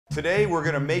Today we're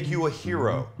going to make you a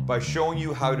hero by showing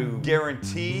you how to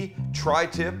guarantee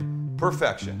tri-tip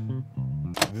perfection.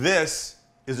 This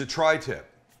is a tri-tip.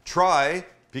 Tri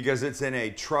because it's in a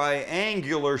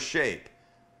triangular shape.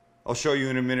 I'll show you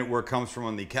in a minute where it comes from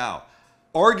on the cow.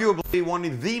 Arguably one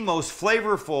of the most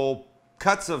flavorful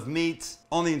cuts of meat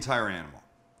on the entire animal.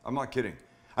 I'm not kidding.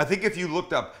 I think if you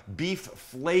looked up beef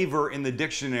flavor in the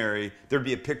dictionary, there'd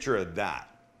be a picture of that.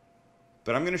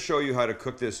 But I'm going to show you how to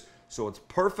cook this so it's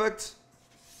perfect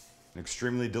and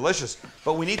extremely delicious.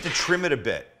 But we need to trim it a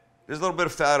bit. There's a little bit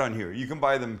of fat on here. You can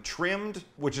buy them trimmed,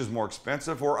 which is more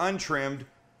expensive, or untrimmed.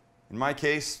 In my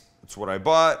case, that's what I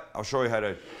bought. I'll show you how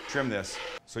to trim this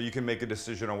so you can make a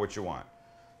decision on what you want.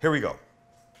 Here we go.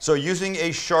 So using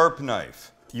a sharp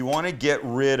knife, you want to get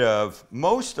rid of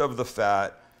most of the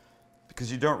fat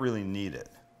because you don't really need it.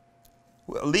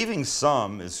 Leaving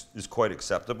some is quite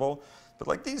acceptable, but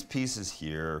like these pieces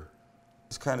here,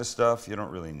 this kind of stuff you don't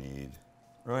really need,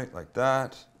 right? Like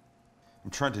that.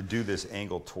 I'm trying to do this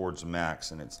angle towards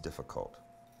max and it's difficult.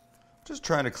 Just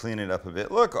trying to clean it up a bit.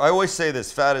 Look, I always say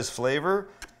this, fat is flavor,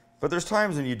 but there's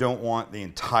times when you don't want the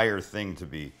entire thing to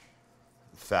be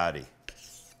fatty.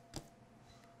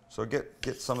 So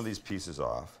get some of these pieces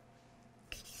off.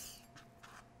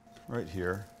 Right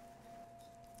here.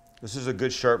 This is a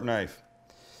good sharp knife.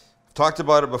 I've talked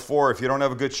about it before. If you don't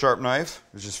have a good sharp knife,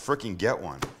 just freaking get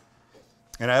one.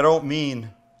 And I don't mean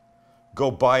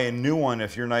go buy a new one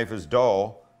if your knife is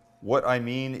dull. What I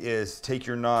mean is take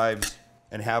your knives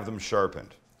and have them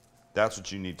sharpened. That's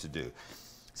what you need to do.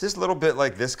 It's just a little bit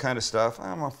like this kind of stuff.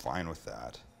 I'm fine with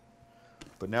that.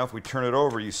 But now if we turn it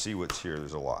over, you see what's here.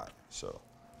 There's a lot. So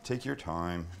take your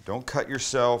time. Don't cut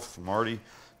yourself. I'm already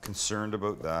concerned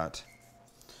about that.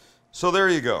 So there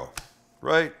you go.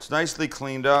 Right? It's nicely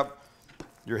cleaned up.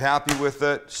 You're happy with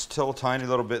it. Still a tiny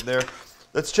little bit there.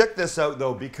 Let's check this out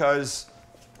though, because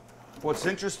what's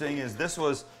interesting is this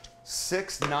was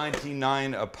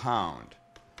 $6.99 a pound.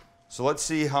 So let's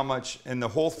see how much, and the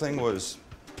whole thing was,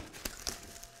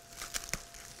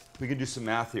 we can do some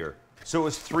math here. So it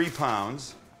was 3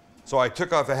 pounds. So I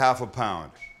took off a ½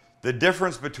 pound. The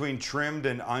difference between trimmed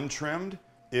and untrimmed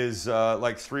is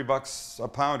like $3 a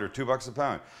pound or $2 a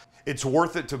pound. It's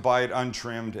worth it to buy it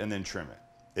untrimmed and then trim it.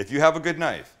 If you have a good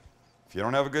knife. If you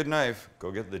don't have a good knife,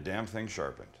 go get the damn thing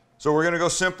sharpened. So we're gonna go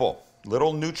simple.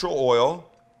 Little neutral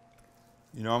oil.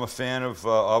 You know I'm a fan of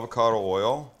avocado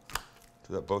oil.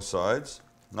 Do that both sides.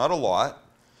 Not a lot.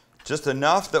 Just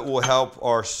enough that will help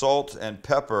our salt and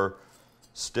pepper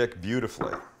stick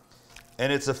beautifully.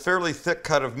 And it's a fairly thick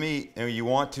cut of meat and you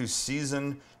want to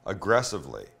season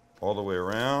aggressively. All the way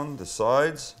around the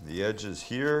sides, the edges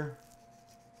here.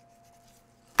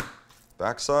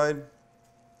 Backside.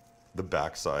 The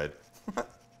backside.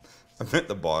 I meant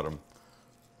the bottom.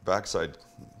 Backside,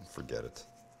 forget it.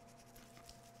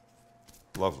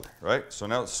 Lovely, right? So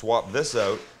now let's swap this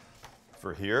out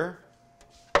for here.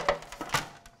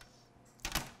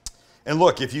 And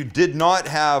look, if you did not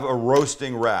have a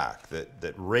roasting rack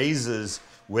that raises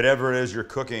whatever it is you're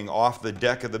cooking off the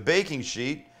deck of the baking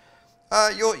sheet,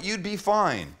 you'd be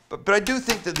fine. But I do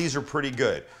think that these are pretty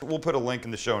good. We'll put a link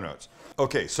in the show notes.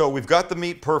 Okay, so we've got the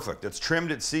meat perfect. It's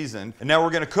trimmed, it's seasoned, and now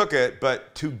we're gonna cook it,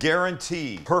 but to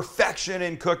guarantee perfection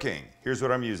in cooking, here's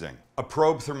what I'm using. A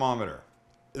probe thermometer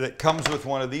that comes with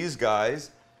one of these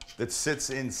guys that sits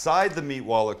inside the meat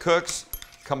while it cooks,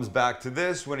 comes back to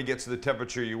this when it gets to the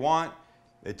temperature you want.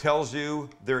 It tells you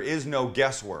there is no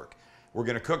guesswork. We're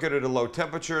gonna cook it at a low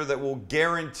temperature that will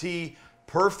guarantee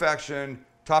perfection,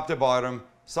 top to bottom,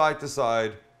 side to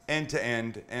side, end to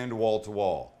end, and wall to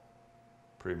wall.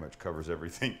 Pretty much covers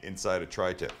everything inside a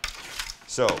tri-tip.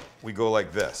 So we go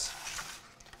like this.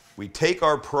 We take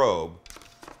our probe,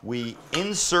 we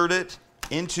insert it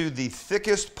into the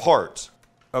thickest part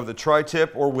of the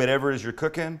tri-tip or whatever it is you're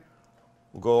cooking.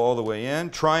 We'll go all the way in.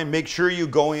 Try and make sure you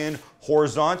go in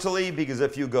horizontally because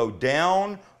if you go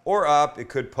down or up, it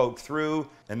could poke through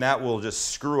and that will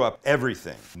just screw up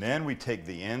everything. And then we take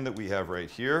the end that we have right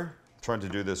here. I'm trying to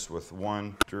do this with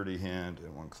one dirty hand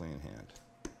and one clean hand.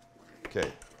 Okay,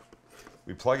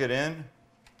 we plug it in,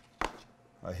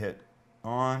 I hit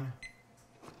on,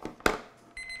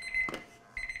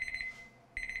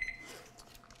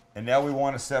 and now we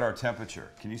want to set our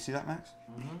temperature. Can you see that, Max?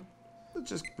 Mm-hmm. Let's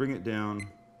just bring it down.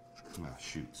 Oh,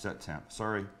 shoot, set temp,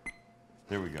 sorry.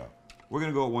 There we go. We're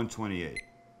gonna go at 128.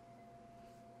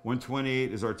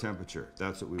 128 is our temperature,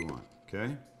 that's what we want,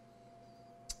 okay?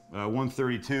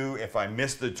 132, if I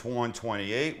miss the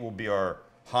 128, will be our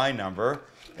high number.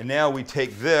 And now we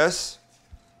take this,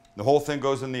 the whole thing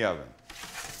goes in the oven.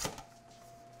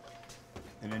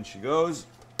 And in she goes.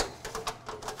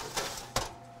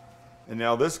 And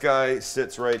now this guy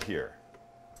sits right here.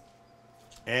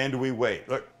 And we wait.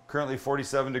 Look, currently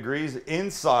 47 degrees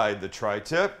inside the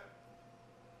tri-tip.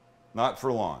 Not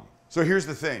for long. So here's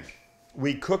the thing.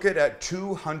 We cook it at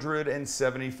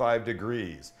 275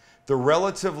 degrees. The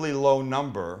relatively low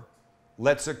number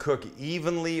lets it cook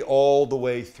evenly all the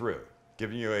way through,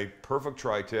 giving you a perfect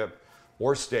tri-tip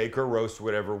or steak or roast,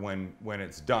 whatever, when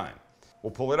it's done.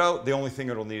 We'll pull it out. The only thing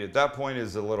it'll need at that point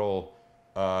is a little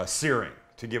searing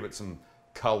to give it some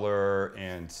color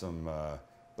and some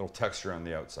little texture on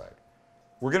the outside.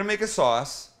 We're gonna make a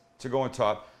sauce to go on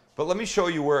top, but let me show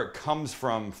you where it comes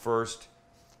from first.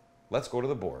 Let's go to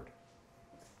the board.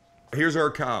 Here's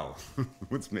our cow.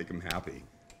 Let's make him happy.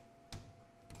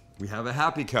 We have a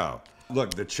happy cow.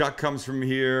 Look, the chuck comes from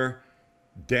here.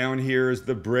 Down here is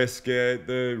the brisket,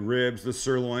 the ribs, the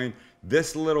sirloin.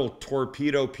 This little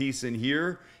torpedo piece in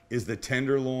here is the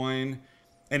tenderloin.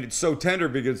 And it's so tender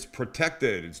because it's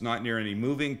protected. It's not near any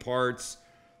moving parts.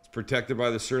 It's protected by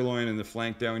the sirloin and the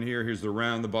flank down here. Here's the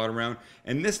round, the bottom round.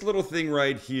 And this little thing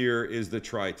right here is the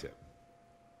tri-tip.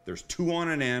 There's 2 on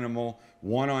an animal,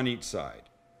 1 on each side.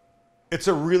 It's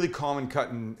a really common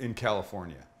cut in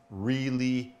California.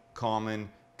 Really common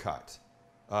cut.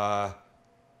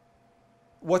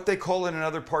 What they call it in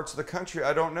other parts of the country,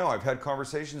 I don't know. I've had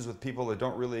conversations with people that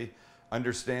don't really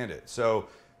understand it. So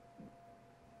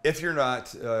if you're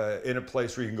not in a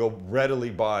place where you can go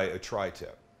readily buy a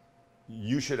tri-tip,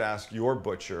 you should ask your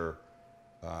butcher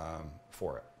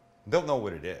for it. They'll know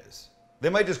what it is. They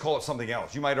might just call it something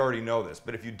else. You might already know this,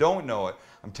 but if you don't know it,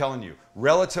 I'm telling you,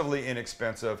 relatively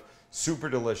inexpensive, super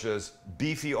delicious,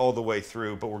 beefy all the way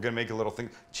through, but we're gonna make a little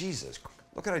thing. Jesus,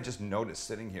 look what I just noticed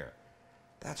sitting here.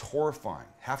 That's horrifying,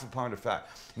 ½ a pound of fat.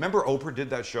 Remember Oprah did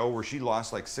that show where she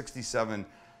lost like 67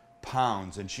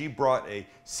 pounds and she brought a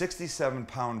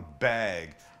 67-pound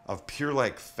bag of pure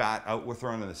like fat out with her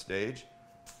onto the stage?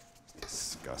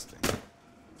 Disgusting.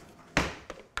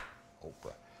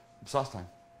 Oprah. Sauce time.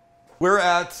 We're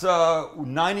at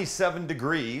 97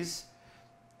 degrees.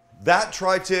 That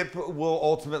tri-tip will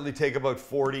ultimately take about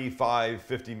 45,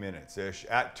 50 minutes-ish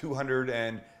at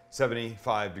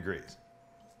 275 degrees.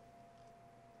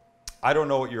 I don't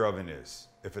know what your oven is,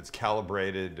 if it's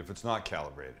calibrated, if it's not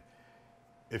calibrated.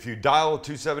 If you dial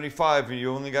 275 and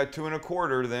you only got 2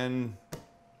 1/4, then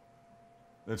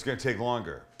it's gonna take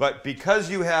longer. But because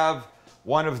you have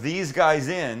one of these guys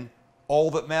in, all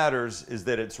that matters is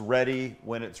that it's ready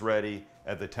when it's ready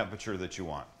at the temperature that you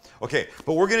want. Okay,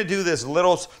 but we're gonna do this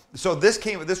little, so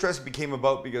this recipe came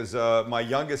about because my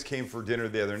youngest came for dinner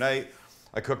the other night.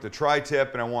 I cooked a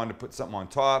tri-tip and I wanted to put something on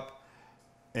top.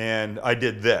 And I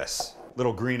did this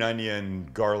little green onion,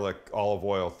 garlic, olive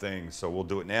oil thing. So we'll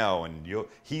do it now. And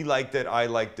he liked it, I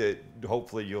liked it.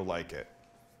 Hopefully you'll like it.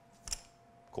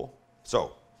 Cool.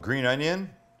 So green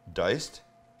onion, diced,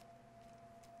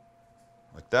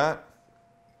 like that.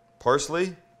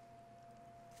 Parsley,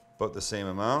 about the same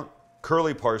amount.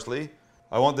 Curly parsley.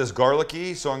 I want this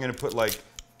garlicky, so I'm gonna put like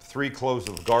 3 cloves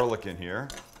of garlic in here.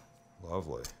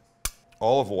 Lovely.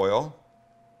 Olive oil.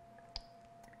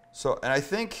 So, and I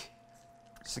think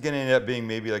it's going to end up being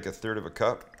maybe like 1/3 of a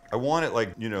cup. I want it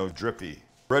like, you know, drippy.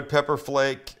 Red pepper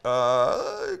flake,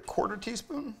 1/4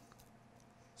 teaspoon,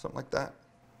 something like that.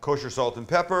 Kosher salt and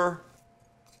pepper.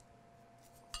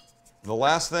 The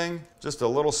last thing, just a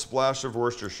little splash of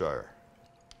Worcestershire.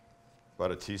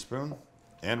 About 1 teaspoon,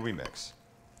 and we mix.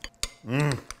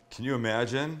 Can you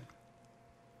imagine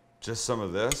just some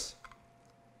of this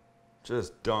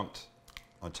just dumped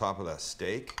on top of that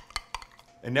steak?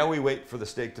 And now we wait for the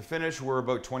steak to finish. We're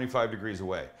about 25 degrees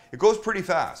away. It goes pretty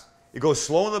fast. It goes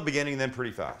slow in the beginning, then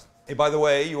pretty fast. Hey, by the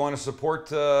way, you want to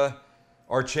support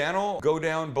our channel? Go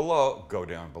down below. Go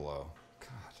down below.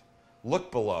 God,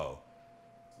 look below.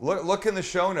 Look in the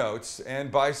show notes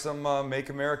and buy some Make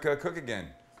America Cook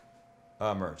Again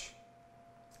merch.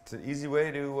 It's an easy way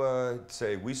to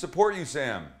say, we support you,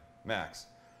 Sam, Max.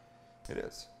 It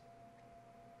is.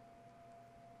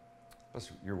 Plus,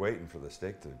 you're waiting for the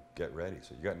steak to get ready,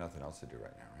 so you got nothing else to do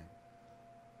right now, right?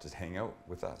 Just hang out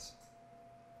with us.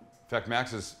 In fact,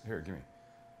 Max is, here, give me.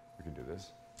 We can do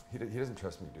this. He doesn't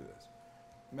trust me to do this.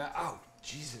 Oh,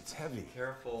 jeez, it's heavy.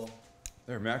 Careful.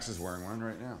 There, Max is wearing one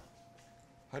right now.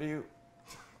 How do you,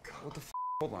 what the f,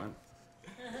 hold on.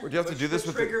 Or do you have to do this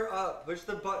with the trigger up, push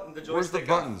the button, the joystick. Where's the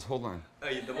buttons? Hold on.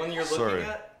 Oh, the one you're looking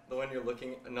at? The one you're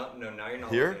looking at? No, now you're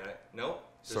not Here? looking at it. Nope.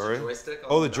 Sorry. Joystick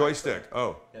Oh, the joystick.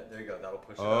 Oh. Yeah, there you go. That'll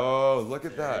push it up. Oh, look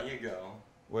at that. There you go.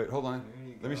 Wait, hold on.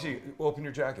 Let me see. Open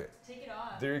your jacket. Take it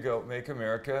off. There you go. Make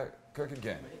America Cook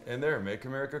Again. And there, Make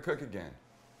America Cook Again.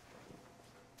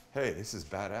 Hey, this is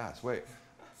badass. Wait.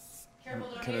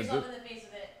 Careful, don't Can hit I yourself do- in the face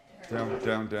with it. It hurts. Down,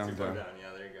 down, down, Too far down. down.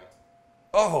 Yeah, there you go.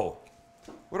 Oh!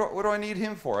 What do I need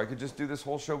him for? I could just do this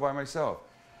whole show by myself.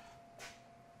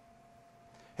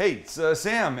 Hey, it's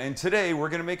Sam, and today we're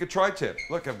going to make a tri-tip.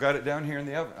 Look, I've got it down here in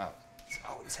the oven.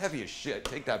 Oh, it's heavy as shit.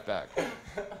 Take that back.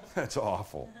 That's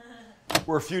awful.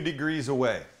 We're a few degrees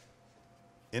away.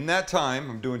 In that time,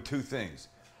 I'm doing two things.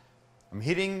 I'm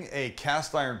heating a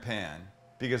cast iron pan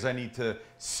because I need to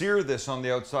sear this on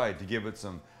the outside to give it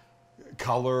some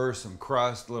color, some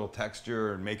crust, a little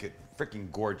texture, and make it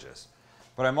freaking gorgeous.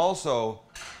 But I'm also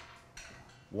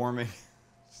warming.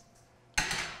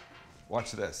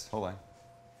 Watch this. Hold on.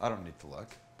 I don't need to look.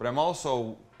 But I'm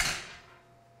also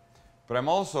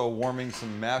warming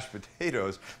some mashed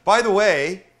potatoes. By the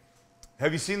way,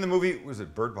 have you seen the movie? Was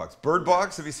it Bird Box? Bird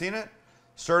Box, have you seen it?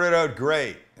 Started out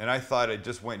great, and I thought it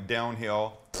just went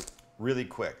downhill really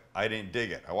quick. I didn't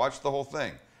dig it. I watched the whole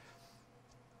thing.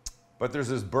 But there's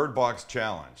this Bird Box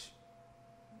challenge.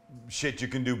 Shit you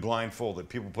can do blindfolded.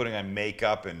 People putting on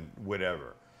makeup and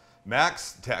whatever.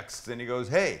 Max texts and he goes,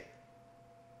 hey,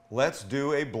 let's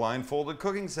do a blindfolded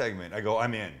cooking segment. I go,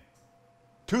 I'm in.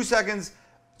 2 seconds,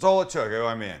 that's all it took. I go,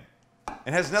 I'm in.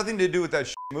 It has nothing to do with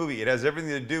that movie. It has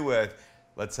everything to do with,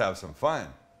 let's have some fun.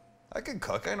 I can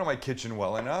cook. I know my kitchen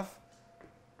well enough.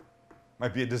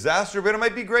 Might be a disaster, but it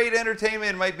might be great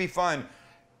entertainment. It might be fun.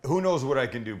 Who knows what I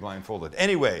can do blindfolded.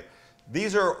 Anyway,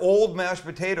 these are old mashed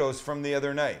potatoes from the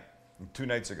other night, 2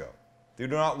 nights ago. They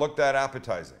do not look that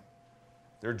appetizing.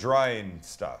 They're dry and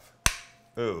stuff.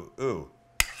 Ooh, ooh.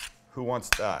 Who wants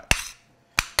that?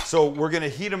 So we're going to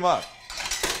heat them up.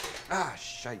 Ah,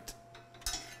 shite.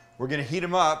 We're going to heat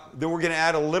them up. Then we're going to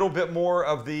add a little bit more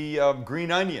of the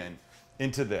green onion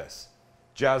into this.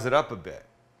 Jazz it up a bit.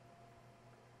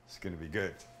 It's going to be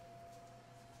good.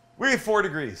 We have 4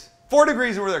 degrees. 4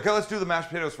 degrees over there. Okay, let's do the mashed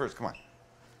potatoes first. Come on.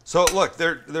 So look,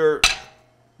 they're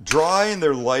dry and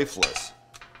they're lifeless.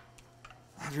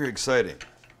 Not very exciting.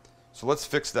 So let's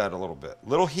fix that a little bit.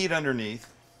 Little heat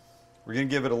underneath. We're going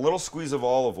to give it a little squeeze of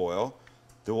olive oil.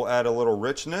 Then we'll add a little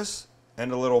richness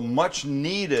and a little much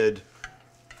needed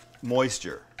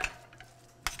moisture.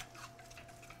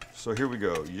 So here we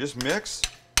go. You just mix.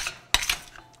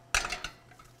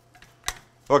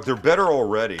 Look, they're better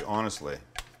already, honestly.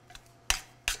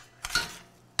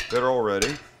 Better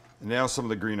already. And now some of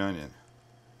the green onion.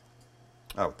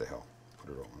 Oh, what the hell.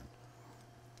 Put it all in.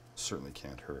 Certainly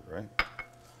can't hurt, right?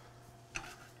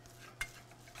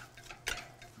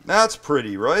 That's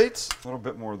pretty, right? A little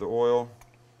bit more of the oil.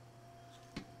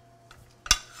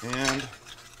 And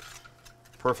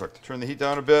perfect. Turn the heat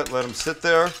down a bit. Let them sit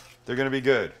there. They're going to be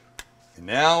good. And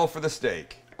now for the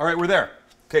steak. All right, we're there.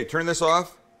 Okay, turn this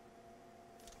off.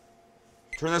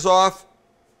 Turn this off.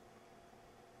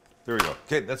 There we go.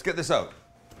 Okay, let's get this out.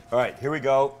 All right, here we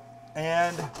go.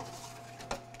 And,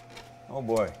 oh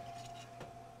boy.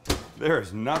 There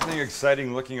is nothing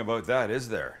exciting looking about that, is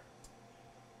there?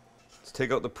 Let's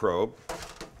take out the probe.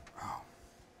 Oh.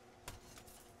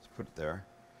 Let's put it there.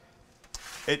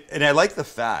 And I like the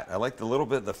fat. I like the little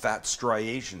bit of the fat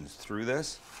striations through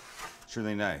this. It's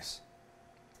really nice.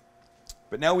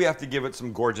 But now we have to give it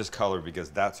some gorgeous color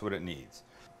because that's what it needs.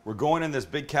 We're going in this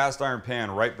big cast iron pan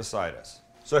right beside us.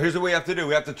 So here's what we have to do.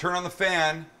 We have to turn on the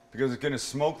fan because it's going to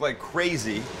smoke like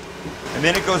crazy. And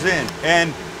then it goes in.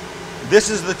 And this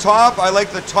is the top. I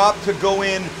like the top to go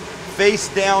in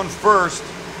face down first.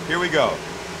 Here we go.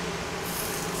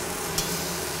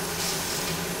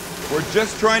 We're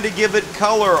just trying to give it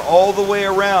color all the way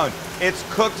around. It's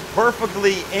cooked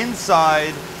perfectly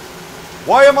inside.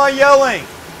 Why am I yelling?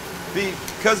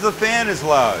 Because the fan is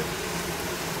loud.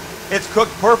 It's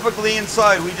cooked perfectly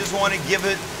inside. We just want to give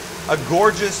it a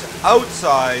gorgeous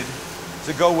outside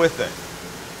to go with it.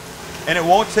 And it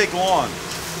won't take long.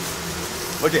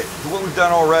 Look at what we've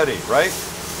done already, right?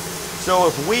 So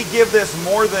if we give this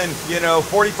more than,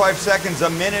 45 seconds, a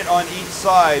minute on each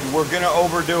side, we're going to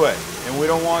overdo it. And we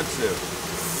don't want to.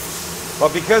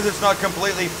 But because it's not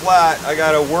completely flat, I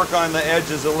got to work on the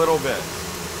edges a little bit.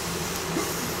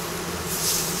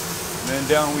 And then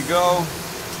down we go.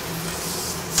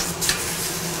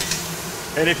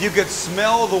 And if you could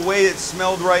smell the way it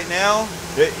smelled right now,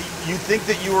 you'd think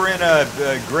that you were in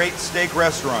a great steak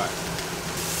restaurant.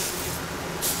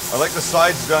 I like the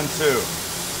sides done too.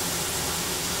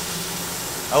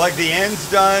 I like the ends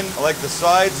done. I like the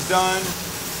sides done.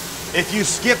 If you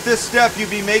skip this step, you'd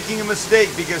be making a mistake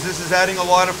because this is adding a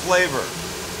lot of flavor.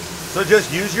 So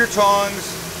just use your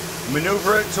tongs,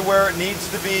 maneuver it to where it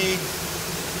needs to be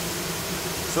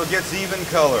so it gets even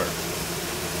color.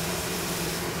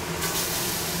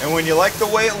 And when you like the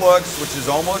way it looks, which is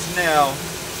almost now,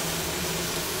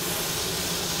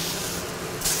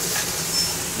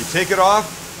 you take it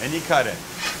off And you cut it.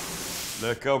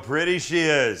 Look how pretty she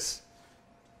is.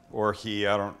 Or he,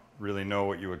 I don't really know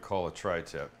what you would call a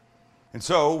tri-tip. And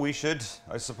so we should,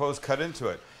 I suppose, cut into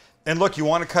it. And look, you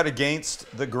want to cut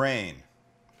against the grain.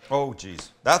 Oh,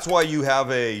 geez. That's why you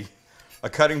have a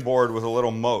cutting board with a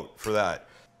little moat for that.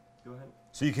 Go ahead.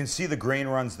 So you can see the grain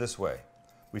runs this way.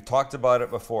 We've talked about it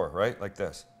before, right? Like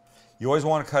this. You always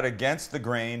want to cut against the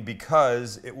grain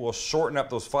because it will shorten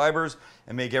up those fibers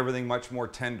and make everything much more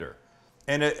tender.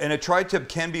 And a tri-tip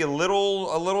can be a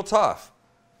little tough,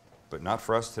 but not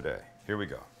for us today. Here we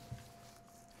go.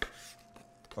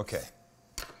 Okay.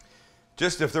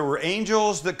 Just if there were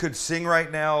angels that could sing right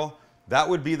now, that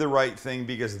would be the right thing,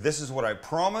 because this is what I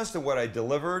promised and what I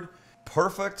delivered.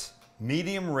 Perfect,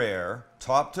 medium rare,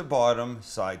 top to bottom,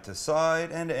 side to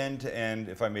side, and end to end.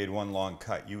 If I made one long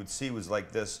cut, you would see it was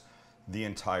like this the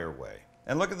entire way.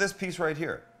 And look at this piece right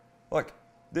here. Look,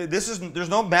 there's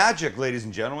no magic, ladies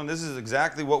and gentlemen. This is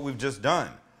exactly what we've just done.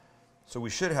 So we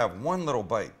should have one little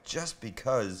bite just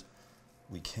because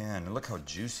we can. And look how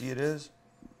juicy it is.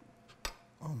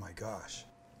 Oh my gosh.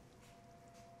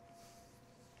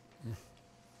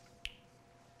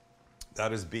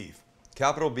 That is beef.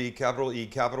 Capital B, capital E,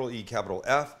 capital E, capital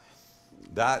F.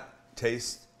 That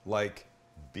tastes like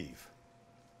beef.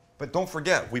 But don't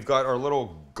forget, we've got our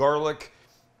little garlic,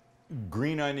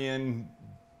 green onion,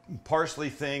 parsley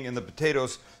thing and the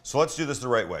potatoes. So let's do this the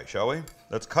right way, shall we?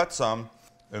 Let's cut some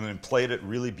and then plate it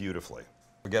really beautifully.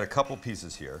 We got a couple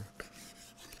pieces here.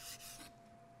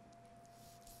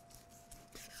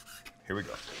 Here we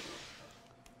go.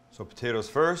 So potatoes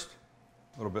first,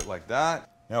 a little bit like that.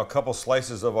 Now a couple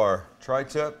slices of our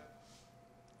tri-tip,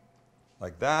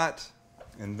 like that.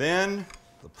 And then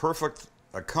the perfect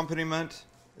accompaniment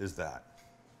is that.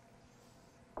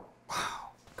 Wow.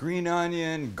 Green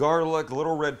onion, garlic,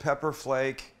 little red pepper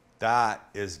flake. That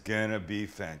is gonna be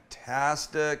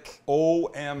fantastic.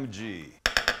 OMG.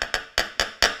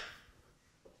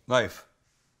 Knife,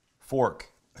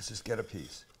 fork. Let's just get a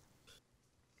piece.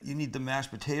 You need the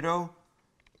mashed potato,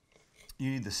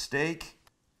 you need the steak,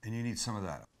 and you need some of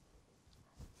that.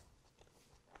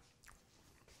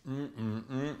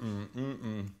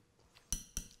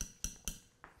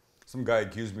 Some guy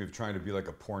accused me of trying to be like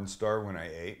a porn star when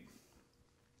I ate.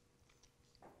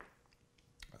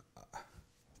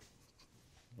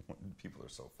 People are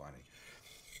so funny.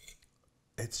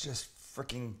 It's just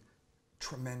freaking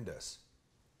tremendous.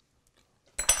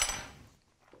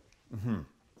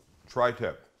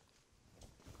 Tri-tip.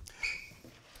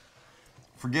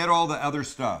 Forget all the other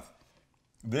stuff.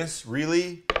 This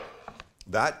really,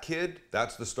 that kid,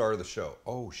 that's the star of the show.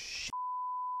 Oh, shit.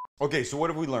 Okay, so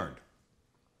what have we learned?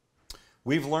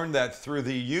 We've learned that through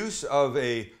the use of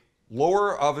a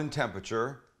lower oven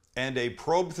temperature and a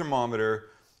probe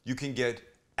thermometer, you can get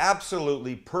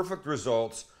absolutely perfect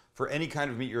results for any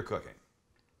kind of meat you're cooking.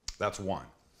 That's one.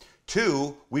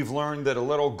 Two, we've learned that a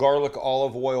little garlic,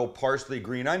 olive oil, parsley,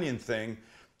 green onion thing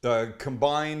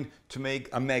combine to make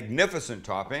a magnificent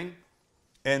topping.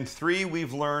 And three,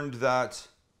 we've learned that,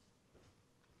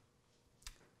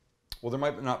 well, there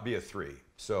might not be a three.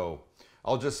 So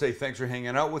I'll just say thanks for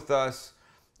hanging out with us.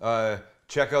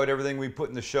 Check out everything we put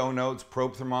in the show notes,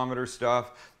 probe thermometer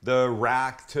stuff, the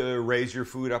rack to raise your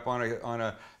food up on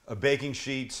a baking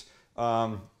sheet.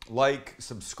 Like,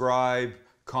 subscribe,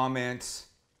 comments,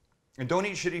 and don't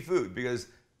eat shitty food because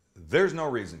there's no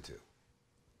reason to.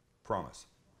 Promise.